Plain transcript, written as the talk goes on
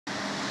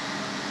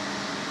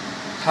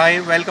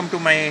Hi, welcome to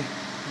my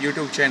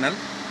YouTube channel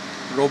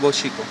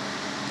Robo-CK.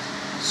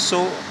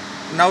 So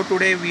now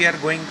today we are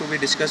going to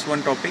discuss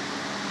one topic: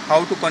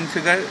 how to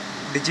configure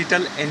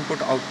digital input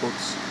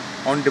outputs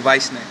on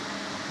device net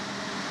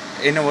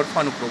in our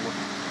Fanuc robot.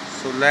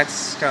 So let's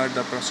start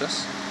the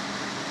process.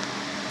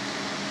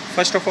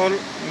 First of all,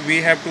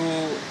 we have to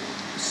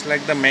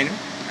select the menu,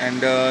 and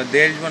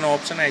there is one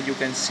option, as you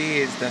can see,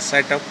 is the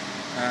setup.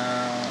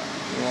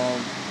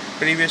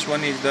 Previous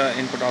one is the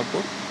input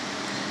output,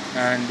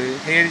 and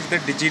here is the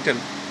digital.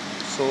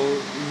 So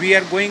we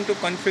are going to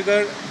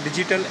configure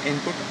digital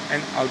input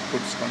and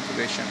outputs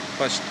configuration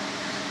first.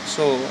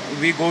 So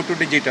we go to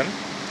digital,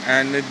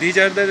 and these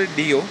are the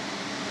DO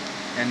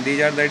and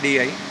these are the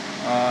DI.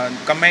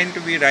 Command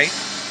we write.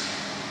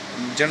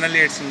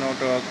 Generally it's not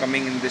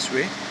coming in this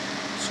way,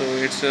 so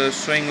it's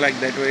showing like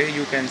that way.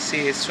 You can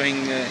see it's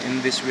showing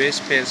in this way,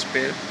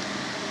 spare.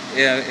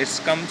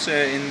 It comes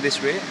in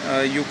this way.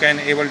 You can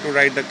able to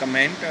write the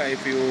command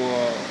if you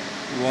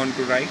want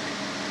to write.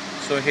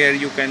 So here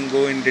you can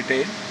go in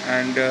detail,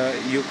 and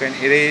you can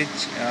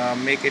erase,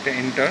 make it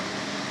enter,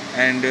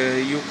 and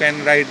you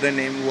can write the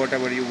name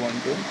whatever you want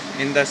to.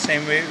 In the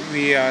same way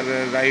we are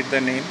write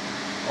the name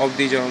of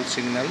these all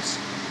signals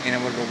in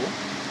our robot.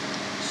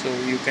 So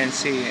you can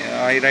see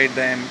I write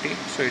the empty,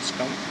 so it's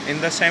come. In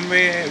the same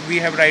way we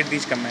have write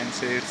these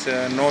commands. It's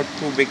not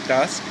too big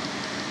task.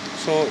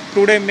 So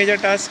today major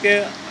task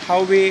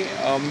how we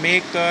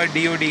make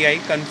DODI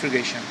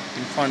configuration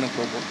in Fanuc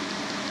robot.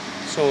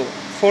 So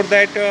for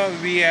that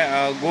we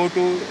go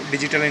to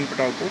digital input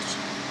outputs.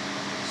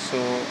 So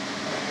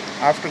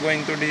after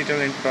going to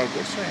digital input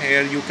outputs,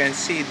 here you can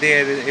see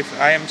there, if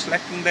I am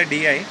selecting the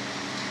DI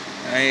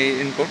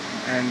input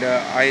and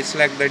I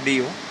select the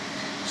DO.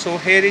 So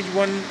here is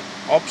one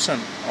option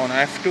on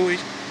F2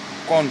 is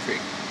config.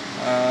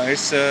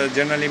 It's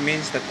generally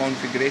means the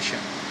configuration.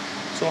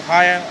 So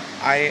how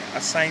I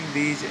assign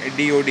these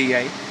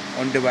DODI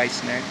on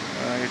device net,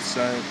 it's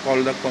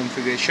called the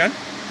configuration.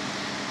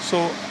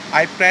 So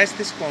I press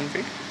this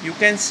config. You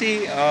can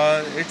see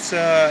it's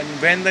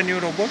when the new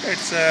robot,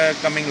 it's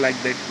coming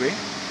like that way.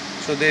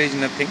 So there is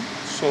nothing.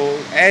 So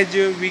as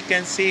we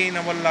can see in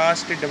our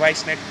last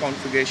device net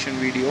configuration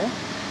video,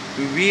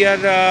 we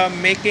are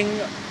making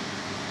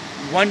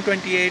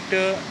 128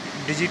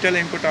 digital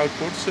input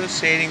outputs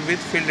sharing with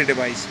field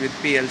device with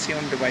PLC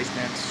on device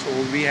net. So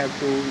we have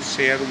to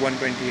share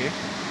 128.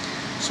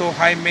 So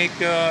I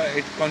make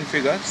it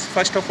configure.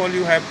 First of all,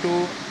 you have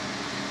to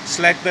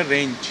select the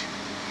range.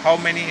 How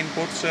many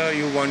inputs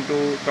you want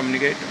to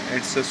communicate.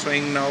 It's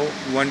showing now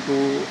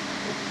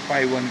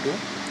 12512.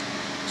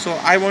 So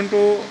I want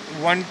to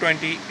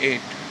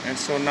 128, and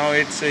so now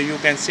it's you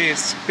can see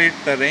it's split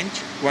the range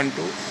 1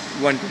 to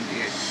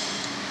 128.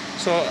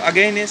 So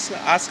again it's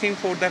asking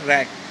for the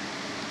rack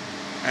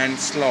and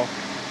slot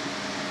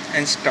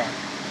and start.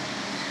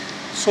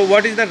 So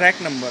what is the rack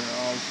number?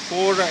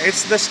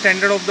 It's the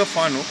standard of the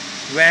Fanuc.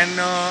 When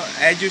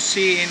as you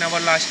see in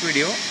our last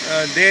video,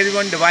 there is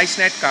one device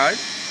net card.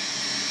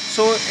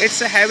 So it's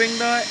having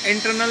the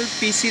internal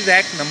PC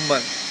rack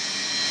number.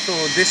 So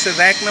this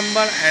rack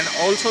number and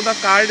also the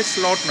card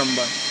slot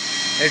number.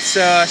 It's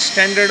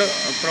standard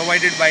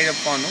provided by the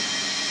Fanuc.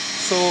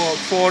 So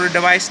for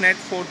device net,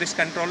 for this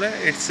controller,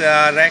 its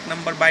rack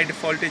number by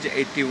default is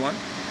 81,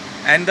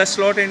 and the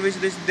slot in which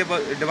this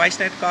device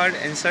net card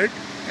insert,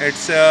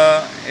 it's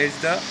is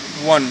the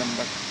 1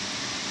 number.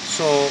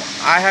 So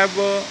I have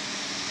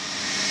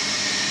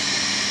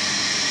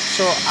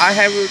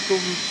to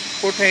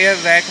put here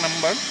rack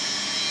number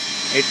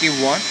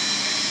 81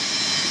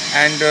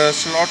 and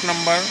slot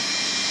number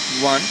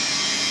 1,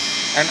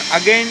 and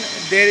again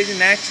there is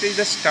next is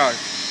the start.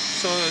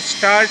 So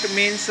start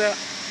means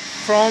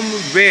from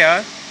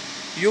where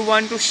you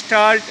want to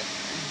start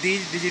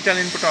these digital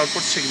input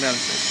output signals.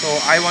 So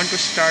I want to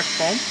start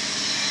from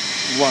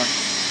 1,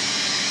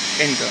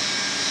 enter.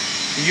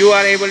 You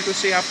are able to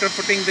see after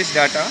putting this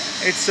data,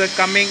 it's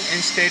coming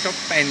in state of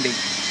pending.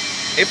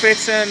 If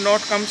it's not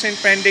comes in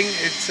pending,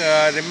 it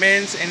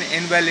remains in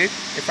invalid.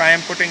 If I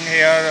am putting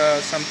here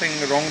something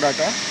wrong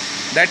data,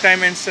 that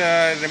time it's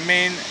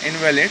remain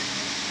invalid.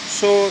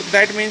 So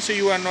that means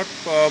you are not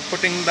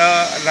putting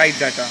the right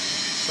data.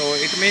 So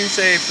it means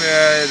if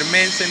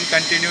remains in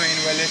continue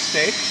invalid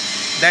state,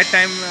 that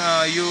time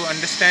you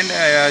understand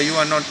you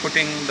are not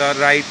putting the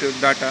right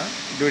data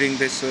during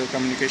this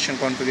communication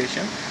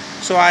configuration.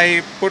 So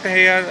I put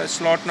here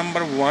slot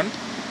number 1,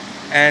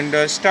 and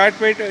start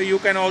with you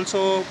can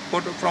also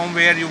put from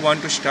where you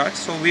want to start.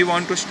 So we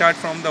want to start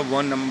from the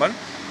 1 number.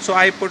 So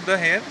I put the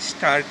here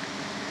start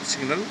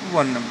signal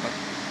 1 number.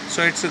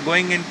 So it's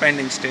going in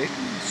pending state.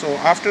 So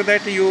after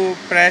that you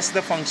press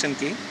the function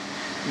key.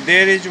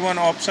 There is one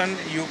option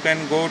you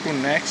can go to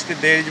next.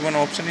 There is one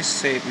option is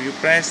save. You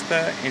press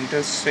the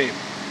enter save.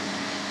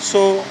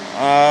 So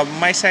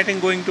my setting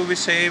going to be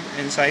save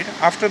inside.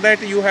 After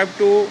that you have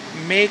to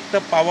make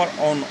the power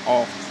on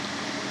off.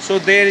 So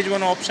there is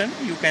one option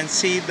you can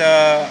see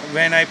the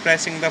when I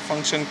pressing the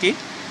function key,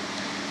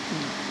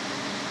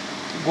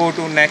 go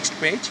to next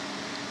page.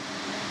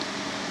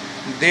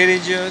 there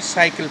is a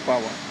cycle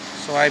power.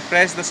 So I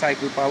press the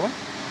cycle power.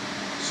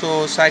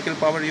 So cycle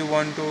power you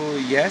want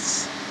to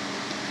yes.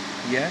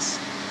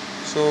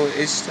 So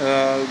it's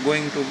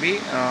going to be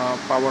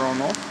power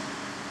on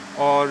off,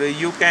 or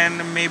you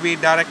can maybe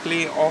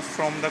directly off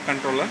from the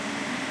controller.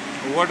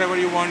 Whatever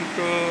you want,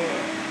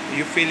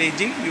 you feel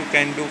easy, you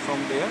can do from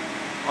there.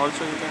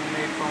 Also you can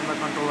make from the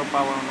controller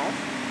power on off.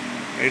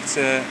 It's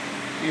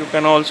you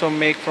can also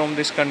make from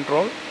this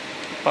control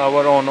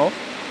power on off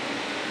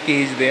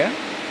key is there.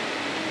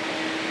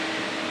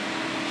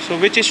 So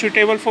which is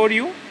suitable for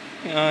you,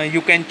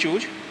 you can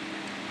choose.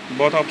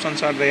 Both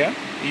options are there.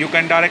 You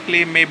can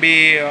directly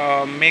maybe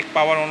make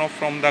power on off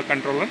from the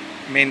controller,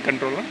 main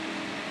controller.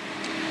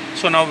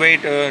 So now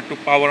wait to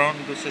power on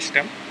the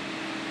system.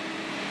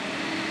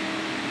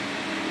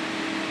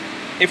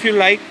 If you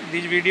like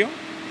this video,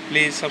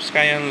 please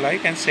subscribe and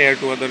like and share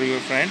to other your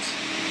friends.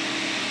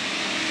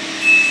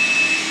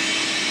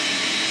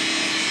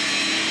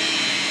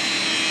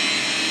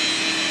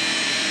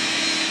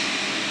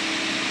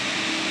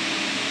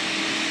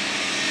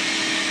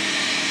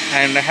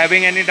 And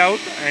having any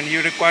doubt and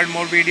you require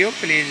more video,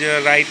 please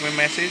write me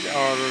message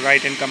or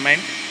write in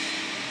comment.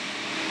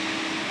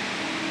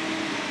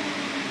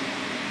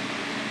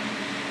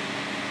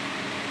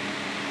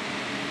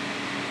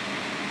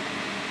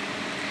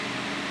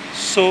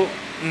 So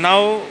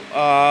now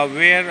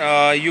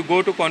where you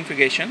go to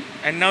configuration,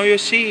 and now you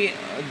see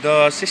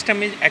the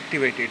system is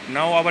activated.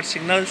 Now our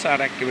signals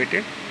are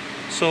activated.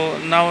 So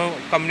now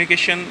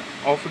communication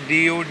of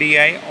DO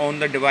DI on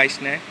the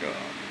device net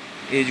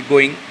is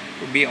going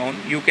to be on.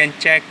 You can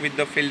check with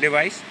the field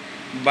device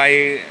by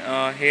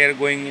here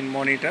going in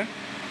monitor.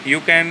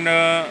 You can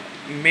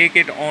make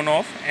it on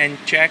off and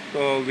check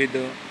with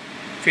the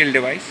field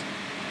device.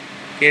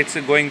 It's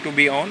going to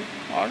be on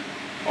or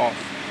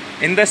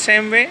off. In the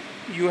same way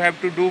you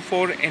have to do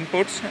for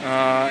inputs.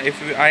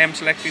 If I am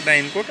selecting the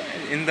input,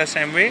 in the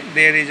same way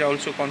there is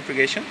also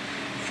configuration.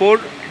 For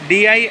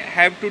DI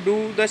have to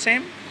do the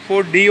same,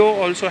 for DO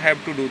also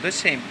have to do the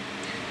same.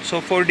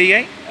 So for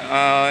DI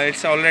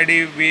it's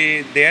already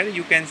be there.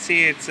 You can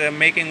see it's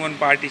making one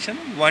partition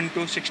 1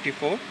 to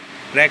 64,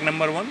 rack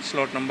number 1,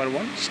 slot number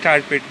 1,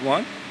 start bit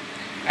 1,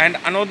 and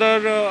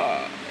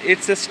another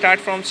it's a start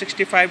from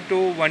 65 to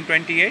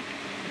 128,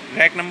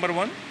 rack number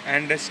 1,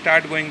 and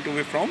start going to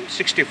be from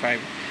 65.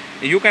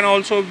 You can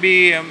also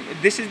be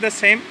this is the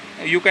same.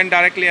 You can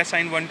directly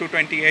assign 1 to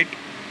 28,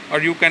 or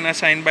you can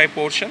assign by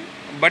portion,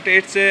 but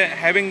it's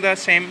having the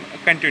same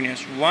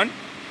continuous 1.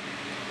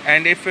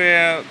 And if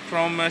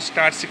from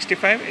start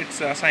 65,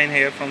 it's assigned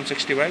here from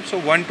 65. So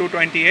 1 to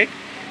 28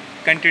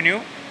 continue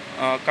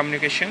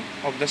communication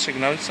of the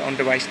signals on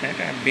device net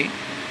have been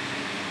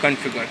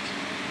configured.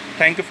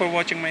 Thank you for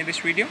watching this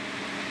video.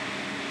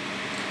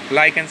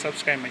 Like and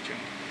subscribe my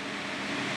channel.